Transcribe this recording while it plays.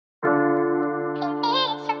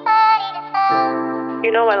You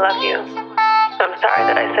know I love you. I'm sorry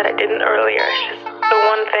that I said I didn't earlier. It's just the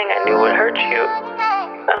one thing I knew would hurt you.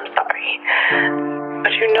 I'm sorry. But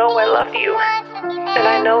you know I love you. And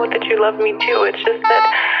I know that you love me too. It's just that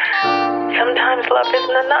sometimes love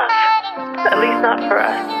isn't enough. At least not for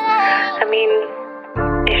us. I mean,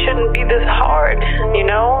 it shouldn't be this hard, you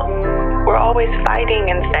know? We're always fighting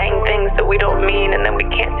and saying things that we don't mean, and then we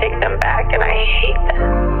can't take them back, and I hate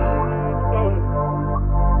that.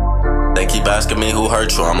 They keep asking me who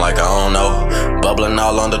hurt you, I'm like, I don't know. Bubbling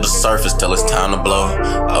all under the surface till it's time to blow.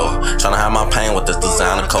 Oh, tryna hide my pain with this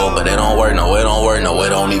designer code, but it don't work, no, it don't work, no, it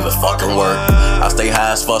don't even fucking work. I stay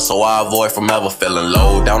high as fuck, so I avoid from ever feeling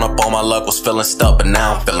low. Down up on my luck, was feeling stuck, but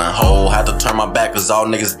now I'm feeling whole. Had to turn my back, cause all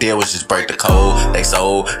niggas did was just break the code. They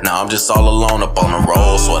sold, now I'm just all alone up on the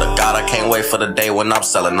road. Swear to God, I can't wait for the day when I'm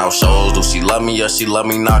selling out shows. Do she love me or she love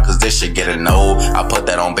me not, cause this shit getting old. I put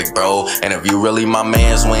that on big bro, and if you really my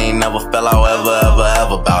mans, we ain't never fell out ever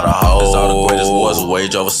about a hoe. Cause all the greatest wars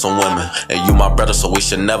wage over some women, and you my brother, so we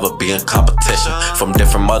should never be in competition. From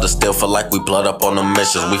different mothers, still feel like we blood up on the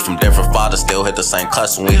missions. We from different fathers, still hit the same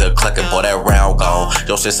clutch when we hear clicking, boy that round gone.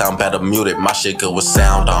 Your shit sound better muted, my shit good with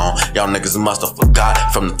sound on. Y'all niggas must have forgot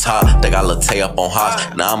from the top, they got Latte up on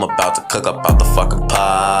hot. Now I'm about to cook up out the fucking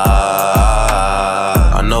pot.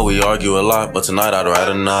 I know we argue a lot, but tonight I'd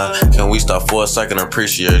rather not. Can we stop for a second and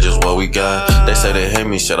appreciate just what we got? They say they hate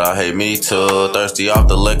me, shit, I hate me too. Thirsty off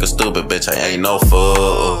the liquor, stupid bitch, I ain't no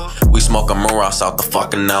fool. We smoking Moonross out the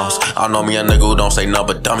fucking ounce. I know me a nigga who don't say nothing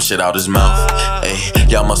but dumb shit out his mouth. Hey,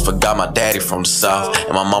 y'all must forgot my daddy from the south,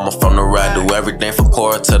 and my mama from the ride. Do everything from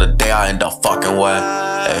Cora to the day I end up fucking wet.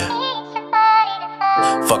 Hey.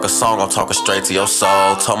 Fuck a song, I'm talking straight to your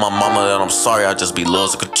soul. Tell my mama that I'm sorry, I just be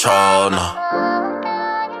losing control, no.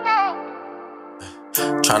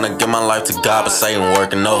 Tryna give my life to God, but Satan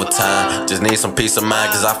working overtime. Just need some peace of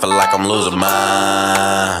mind, cause I feel like I'm losing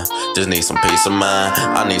mine. Just need some peace of mind.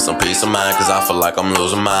 I need some peace of mind, cause I feel like I'm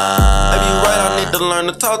losing mine. Maybe you're right, I need to learn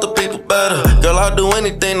to talk to people better. Girl, I'll do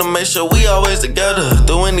anything to make sure we always together.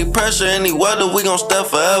 Through any pressure, any weather, we gon' step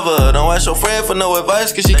forever. Don't ask your friend for no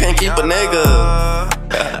advice, cause she can't keep a nigga.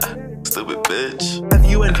 Stupid bitch. Have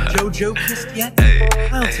you and JoJo kissed yet? Hey,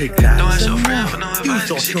 I'll take that. don't ask your friend for no advice. You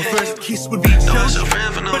thought your first kiss would be Don't ask your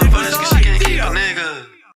friend for no advice, cause she can't keep a nigga.